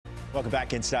Welcome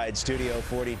back inside Studio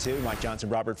 42. Mike Johnson,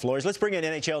 Robert Flores. Let's bring in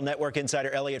NHL Network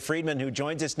insider Elliotte Friedman, who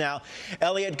joins us now.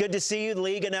 Elliotte, good to see you. The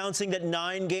league announcing that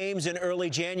 9 games in early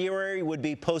January would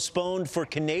be postponed for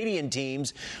Canadian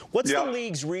teams. What's the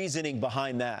league's reasoning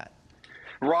behind that?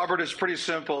 Robert, it's pretty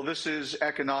simple. This is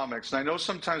economics. And I know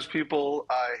sometimes people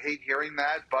hate hearing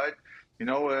that, but, you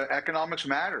know, economics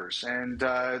matters and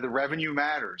the revenue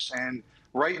matters. And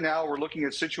right now we're looking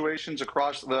at situations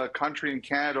across the country in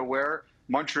Canada where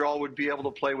Montreal would be able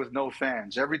to play with no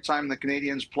fans. Every time the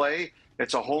Canadians play,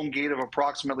 it's a home gate of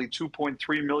approximately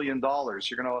 $2.3 million.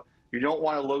 You don't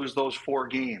want to lose those 4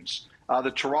 games.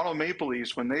 The Toronto Maple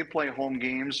Leafs, when they play home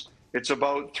games, it's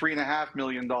about $3.5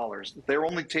 million. They're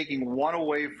only taking 1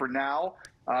 away for now.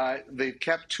 They've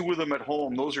kept 2 of them at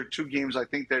home. Those are 2 games I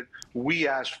think that we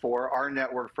asked for, our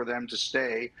network, for them to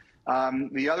stay.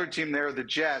 The other team there, the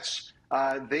Jets,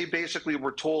 they basically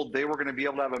were told they were going to be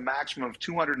able to have a maximum of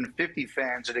 250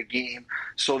 fans at a game.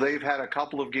 So they've had a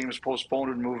couple of games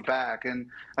postponed and moved back. And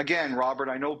again, Robert,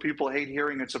 I know people hate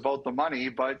hearing it's about the money,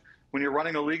 but when you're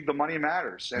running a league, the money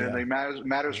matters. And it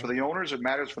matters for the owners. It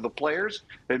matters for the players.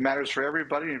 It matters for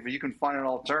everybody. And if you can find an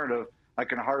alternative, I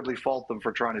can hardly fault them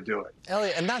for trying to do it.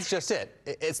 Elliotte, and that's just it.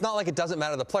 It's not like it doesn't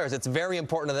matter to the players. It's very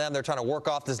important to them. They're trying to work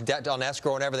off this debt on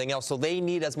escrow and everything else, so they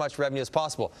need as much revenue as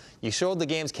possible. You showed the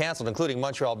games canceled, including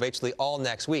Montreal, virtually all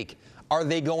next week. Are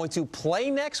they going to play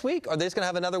next week, or are they just going to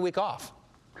have another week off?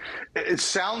 It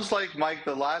sounds like, Mike,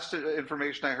 the last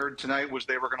information I heard tonight was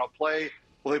they were going to play.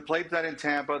 Well, they played that in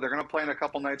Tampa. They're going to play in a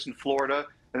couple nights in Florida,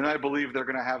 and I believe they're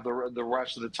going to have the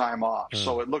rest of the time off.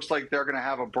 So it looks like they're going to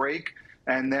have a break.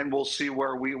 And then we'll see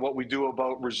what we do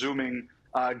about resuming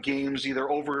games either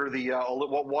over the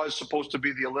what was supposed to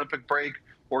be the Olympic break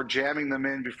or jamming them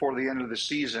in before the end of the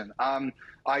season.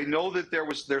 I know that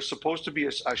there's supposed to be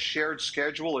a shared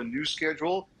schedule, a new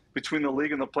schedule between the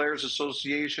league and the Players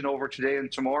Association over today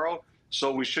and tomorrow.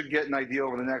 So we should get an idea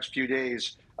over the next few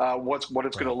days what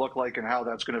it's going to look like and how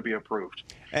that's going to be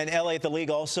approved. And Elliotte, the league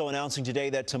also announcing today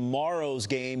that tomorrow's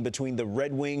game between the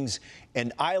Red Wings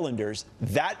and Islanders,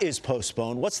 that is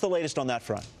postponed. What's the latest on that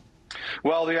front?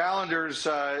 Well, the Islanders,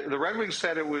 the Red Wings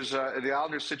said it was the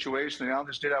Islanders situation. The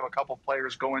Islanders did have a couple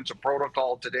players go into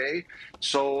protocol today.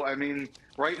 So, I mean,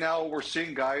 right now what we're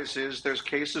seeing, guys, is there's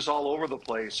cases all over the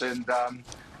place. And,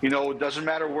 you know, it doesn't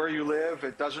matter where you live.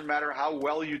 It doesn't matter how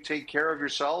well you take care of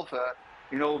yourself.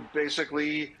 You know,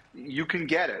 basically, you can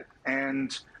get it.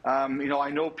 And, you know, I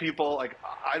know people, like,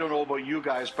 I don't know about you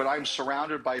guys, but I'm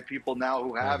surrounded by people now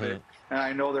who have it. And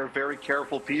I know they're very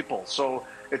careful people. So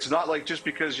it's not like just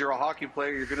because you're a hockey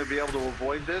player, you're going to be able to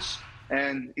avoid this.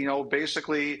 And, you know,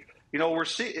 basically, you know, we're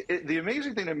seeing the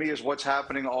amazing thing to me is what's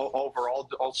happening over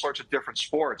all sorts of different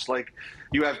sports. Like,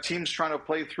 you have teams trying to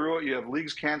play through it. You have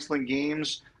leagues canceling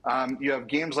games. You have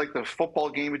games like the football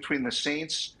game between the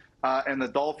Saints and the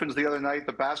Dolphins the other night,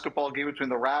 the basketball game between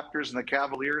the Raptors and the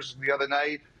Cavaliers the other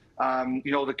night.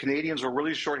 You know, the Canadians were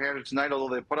really shorthanded tonight,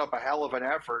 although they put up a hell of an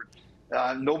effort.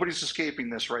 Nobody's escaping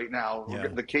this right now.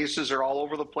 The cases are all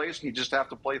over the place, and you just have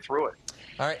to play through it.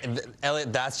 All right,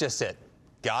 Elliotte, that's just it.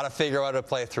 Got to figure out how to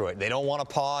play through it. They don't want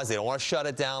to pause. They don't want to shut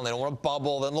it down. They don't want to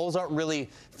bubble. Then those aren't really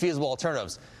feasible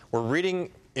alternatives. We're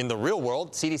reading in the real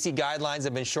world, CDC guidelines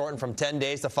have been shortened from 10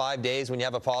 days to 5 days when you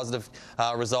have a positive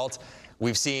result.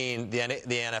 We've seen the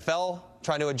NFL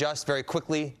trying to adjust very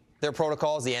quickly their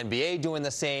protocols, the NBA doing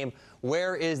the same.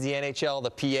 Where is the NHL,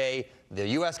 the PA, the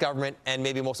U.S. government, and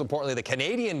maybe most importantly, the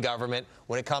Canadian government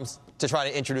when it comes to trying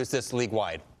to introduce this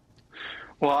league-wide?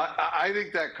 Well, I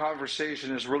think that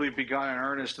conversation has really begun in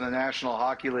earnest in the National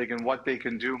Hockey League and what they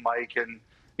can do, Mike. And,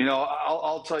 you know,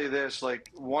 I'll tell you this, like,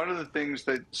 one of the things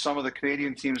that some of the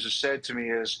Canadian teams have said to me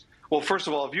is, well, first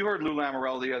of all, if you heard Lou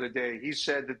Lamoriello the other day, he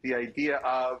said that the idea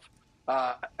of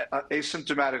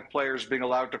asymptomatic players being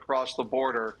allowed to cross the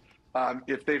border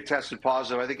if they've tested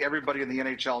positive, I think everybody in the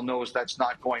NHL knows that's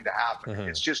not going to happen.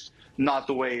 It's just not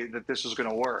the way that this is going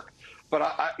to work. But,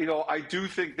 I do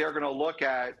think they're going to look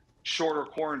at shorter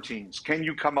quarantines. Can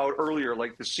you come out earlier,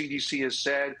 like the CDC has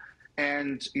said,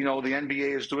 and, you know, the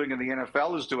NBA is doing and the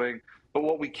NFL is doing? But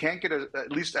what we can't get,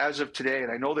 at least as of today,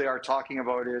 and I know they are talking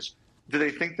about, is do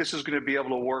they think this is going to be able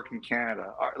to work in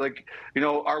Canada? Like, you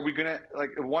know, are we going to,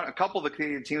 like, a couple of the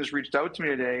Canadian teams reached out to me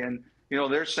today, and, you know,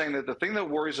 they're saying that the thing that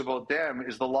worries about them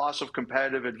is the loss of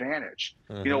competitive advantage.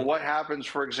 You know, what happens,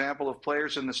 for example, if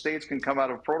players in the States can come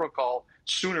out of protocol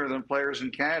sooner than players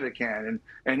in Canada can?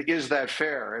 And is that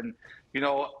fair? And, you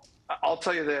know, I'll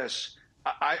tell you this.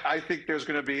 I think there's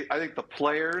going to be, I think the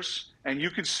players, and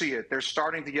you can see it, they're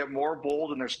starting to get more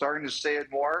bold and they're starting to say it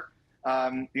more.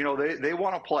 You know, they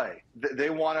want to play. They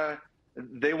want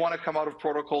to come out of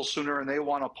protocol sooner and they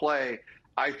want to play.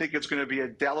 I think it's going to be a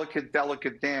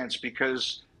delicate dance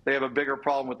because they have a bigger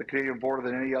problem with the Canadian border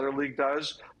than any other league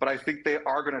does. But I think they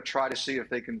are going to try to see if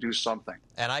they can do something.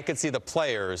 And I could see the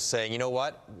players saying, you know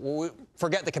what,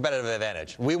 forget the competitive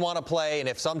advantage. We want to play, and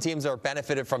if some teams are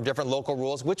benefited from different local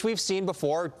rules, which we've seen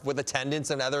before with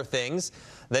attendance and other things,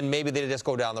 then maybe they just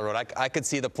go down the road. I could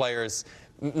see the players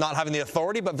not having the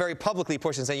authority, but very publicly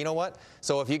push and say, you know what,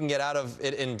 so if you can get out of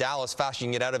it in Dallas faster, you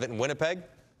can get out of it in Winnipeg.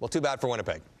 Well, too bad for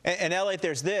Winnipeg. And Elliotte,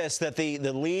 there's this, that the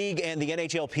league and the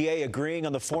NHLPA agreeing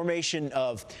on the formation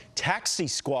of taxi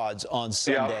squads on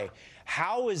Sunday. Yeah.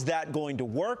 How is that going to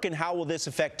work, and how will this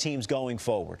affect teams going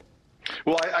forward?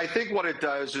 Well, I think what it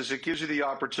does is it gives you the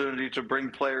opportunity to bring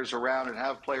players around and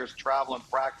have players travel and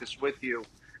practice with you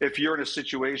if you're in a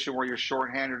situation where you're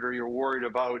shorthanded or you're worried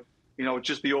about, you know,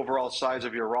 just the overall size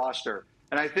of your roster.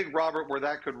 And I think, Robert, where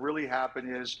that could really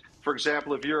happen is, for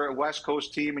example, if you're a West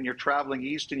Coast team and you're traveling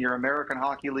east and your American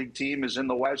Hockey League team is in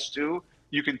the West too,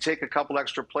 you can take a couple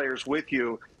extra players with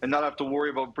you and not have to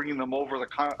worry about bringing them over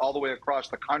all the way across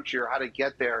the country or how to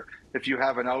get there if you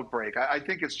have an outbreak. I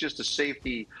think it's just a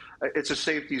safety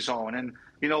zone. And,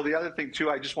 you know, the other thing, too,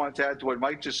 I just wanted to add to what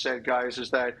Mike just said, guys,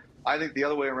 is that I think the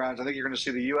other way around, I think you're going to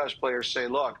see the U.S. players say,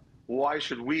 look, why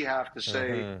should we have to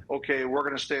say, okay, we're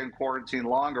going to stay in quarantine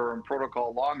longer and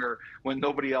protocol longer when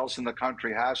nobody else in the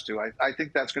country has to? I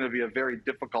think that's going to be a very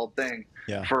difficult thing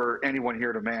for anyone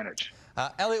here to manage.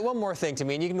 Elliotte, one more thing to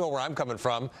me, and you can know where I'm coming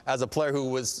from as a player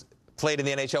who played in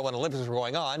the NHL when Olympics were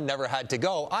going on, never had to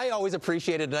go. I always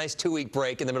appreciated a nice 2-week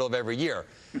break in the middle of every year.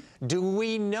 Do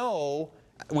we know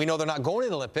they're not going to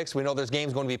the Olympics. We know there's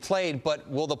games going to be played, but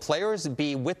will the players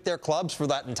be with their clubs for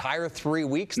that entire 3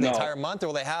 weeks, the entire month, or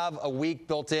will they have a week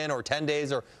built in or 10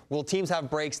 days, or will teams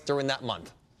have breaks during that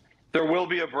month? There will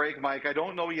be a break, Mike. I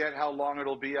don't know yet how long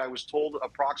it'll be. I was told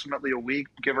approximately a week,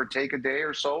 give or take a day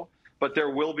or so. But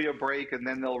there will be a break, and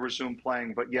then they'll resume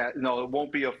playing. But, yeah, no, it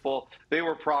won't be a full – they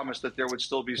were promised that there would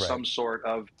still be some sort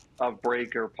of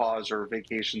break or pause or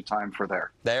vacation time for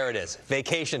there. There it is,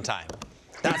 vacation time.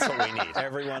 That's what we need.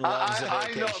 Everyone loves a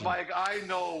vacation. I know, Mike. I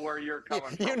know where you're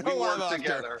coming from. You know we work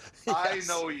together. Yes. I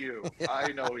know you.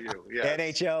 Yes.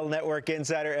 NHL Network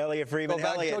insider Elliotte Friedman.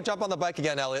 Go jump on the bike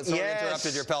again, Elliotte. So you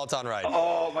interrupted your Peloton ride.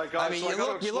 Oh my God! I mean,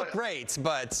 so you look great,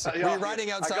 but were you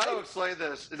riding outside? I got to explain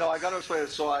this. No, I got to explain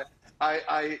this. So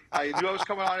I knew I was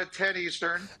coming on at 10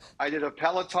 Eastern. I did a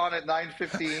Peloton at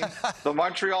 9:15. The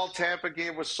Montreal-Tampa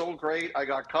game was so great. I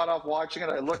got caught up watching it.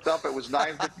 I looked up. It was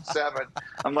 9:57.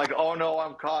 I'm like, oh, no,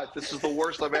 I'm caught. This is the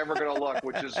worst I'm ever going to look,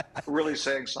 which is really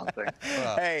saying something.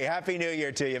 Hey, Happy New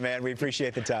Year to you, man. We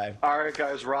appreciate the time. All right,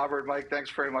 guys. Robert, Mike, thanks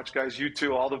very much, guys. You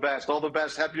too. All the best. All the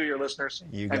best. Happy New Year, listeners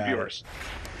and viewers.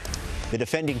 The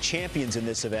defending champions in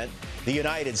this event, the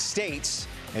United States,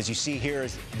 as you see here,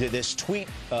 this tweet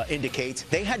indicates,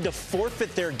 they had to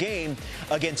forfeit their game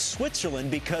against Switzerland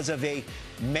because of a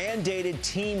mandated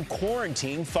team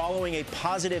quarantine following a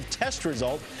positive test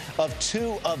result of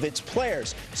 2 of its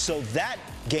players. So that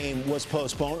game was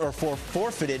postponed or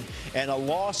forfeited, and a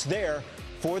loss there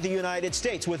for the United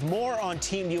States. With more on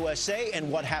Team USA and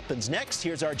what happens next,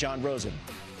 here's our John Rosen.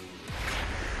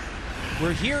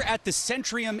 We're here at the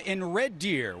Centrium in Red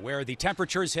Deer, where the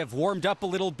temperatures have warmed up a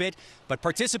little bit, but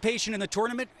participation in the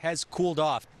tournament has cooled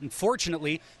off.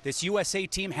 Unfortunately, this USA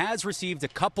team has received a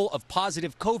couple of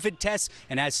positive COVID tests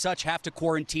and as such have to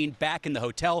quarantine back in the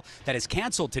hotel. That has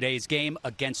canceled today's game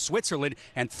against Switzerland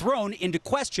and thrown into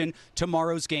question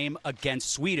tomorrow's game against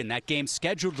Sweden. That game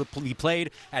scheduled to be played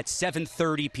at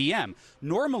 7:30 p.m.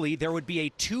 Normally, there would be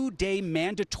a 2-day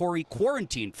mandatory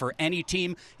quarantine for any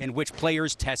team in which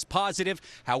players test positive.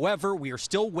 However, we are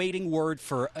still waiting word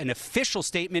for an official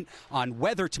statement on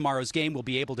whether tomorrow's game will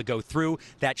be able to go through.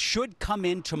 That should come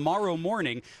in tomorrow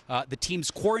morning. The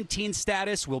team's quarantine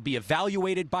status will be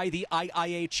evaluated by the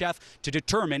IIHF to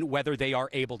determine whether they are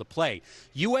able to play.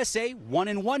 USA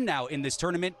 1-1 now in this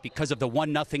tournament because of the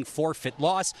 1-0 forfeit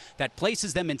loss. That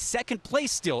places them in second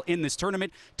place still in this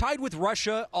tournament, tied with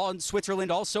Russia on Switzerland,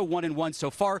 also 1-1 so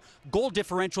far. Goal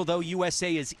differential, though,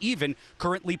 USA is even,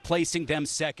 currently placing them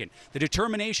second. The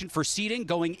determination for seeding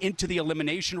going into the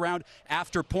elimination round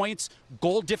after points,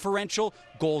 goal differential,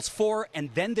 goals for,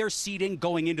 and then their seeding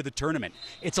going into the tournament.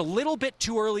 It's a little bit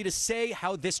too early to say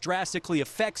how this drastically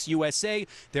affects USA.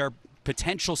 Their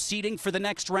potential seeding for the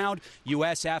next round.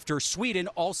 U.S. after Sweden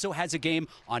also has a game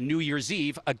on New Year's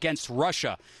Eve against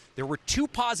Russia. There were 2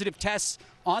 positive tests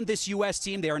on this U.S.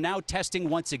 team. They are now testing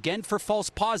once again for false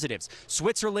positives.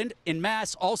 Switzerland en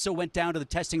masse also went down to the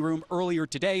testing room earlier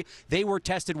today. They were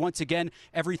tested once again.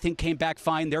 Everything came back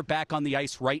fine. They're back on the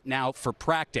ice right now for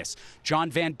practice. John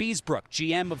Van Beesbrook,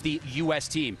 GM of the U.S.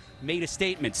 team, made a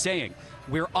statement saying,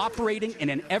 we're operating in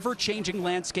an ever-changing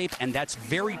landscape, and that's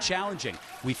very challenging.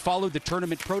 We followed the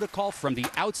tournament protocol from the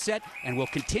outset, and we'll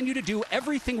continue to do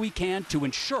everything we can to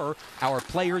ensure our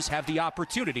players have the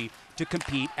opportunity to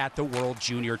compete at the World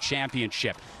Junior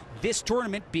Championship. This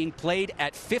tournament being played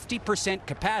at 50%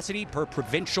 capacity per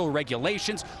provincial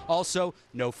regulations. Also,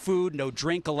 no food, no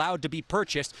drink allowed to be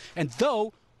purchased. And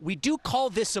though we do call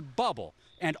this a bubble,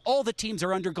 and all the teams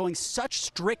are undergoing such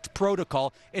strict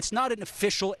protocol, it's not an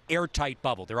official airtight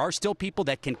bubble. There are still people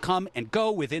that can come and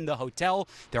go within the hotel.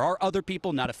 There are other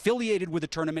people not affiliated with the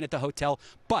tournament at the hotel,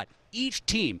 but each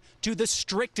team, to the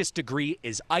strictest degree,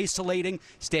 is isolating,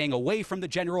 staying away from the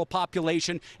general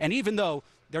population, and even though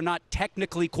they're not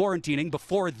technically quarantining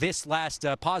before this last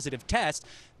positive test,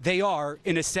 they are,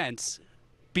 in a sense,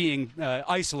 being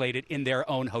isolated in their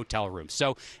own hotel rooms.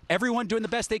 So everyone doing the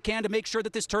best they can to make sure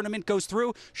that this tournament goes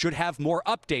through. Should have more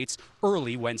updates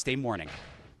early Wednesday morning.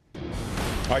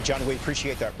 All right, John, we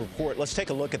appreciate that report. Let's take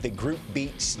a look at the Group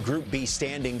B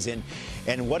standings and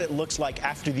what it looks like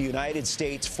after the United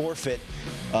States forfeit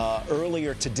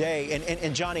earlier today.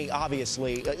 And Johnny,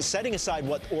 obviously, setting aside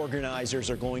what organizers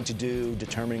are going to do,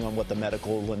 determining on what the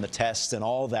medical and the tests and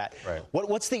all that, right.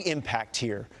 What's the impact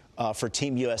here for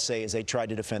Team USA as they try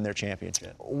to defend their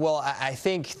championship? Well, I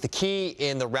think the key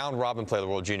in the round-robin play of the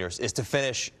World Juniors is to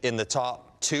finish in the top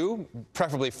 2,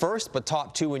 preferably first, but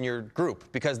top 2 in your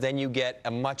group, because then you get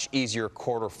a much easier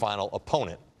quarterfinal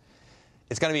opponent.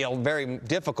 It's going to be very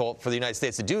difficult for the United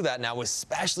States to do that now,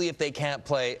 especially if they can't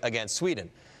play against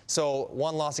Sweden. So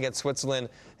one loss against Switzerland,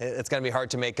 it's going to be hard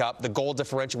to make up. The goal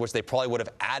differential, which they probably would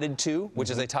have added to,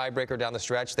 which is a tiebreaker down the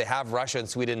stretch. They have Russia and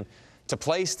Sweden to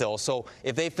play still. So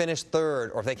if they finish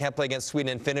 3rd, or if they can't play against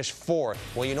Sweden and finish 4th,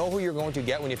 well, you know who you're going to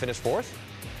get when you finish 4th?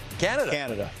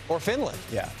 Canada. Or Finland.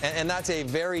 Yeah. And that's a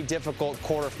very difficult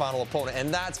quarterfinal opponent.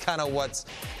 And that's kind of what's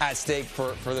at stake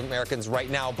for the Americans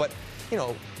right now. But, you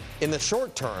know, in the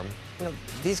short term, you know,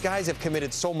 these guys have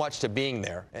committed so much to being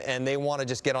there, and they want to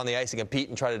just get on the ice and compete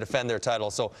and try to defend their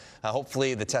title. So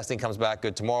hopefully the testing comes back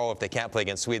good tomorrow. If they can't play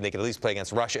against Sweden, they can at least play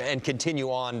against Russia and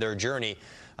continue on their journey.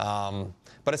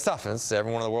 But it's tough.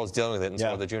 Everyone in the world's dealing with it, and so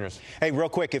are the juniors. Hey, real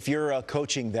quick, if you're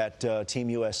coaching that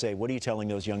Team USA, what are you telling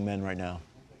those young men right now?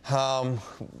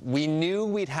 We knew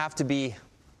we'd have to be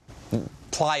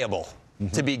pliable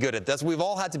to be good at this. We've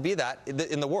all had to be that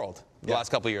in the world the last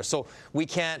couple of years. So we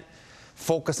can't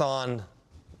focus on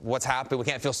what's happened. We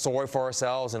can't feel sorry for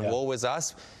ourselves and woe is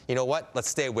us. You know what? Let's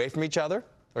stay away from each other,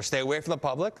 or stay away from the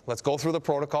public. Let's go through the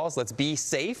protocols. Let's be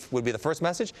safe would be the first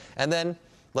message. And then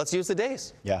let's use the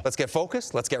days. Let's get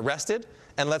focused. Let's get rested.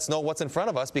 And let's know what's in front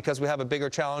of us, because we have a bigger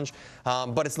challenge.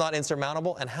 But it's not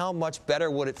insurmountable. And how much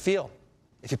better would it feel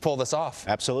if you pull this off?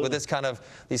 Absolutely. With these kind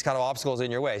of obstacles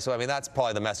in your way. So, I mean, that's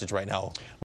probably the message right now.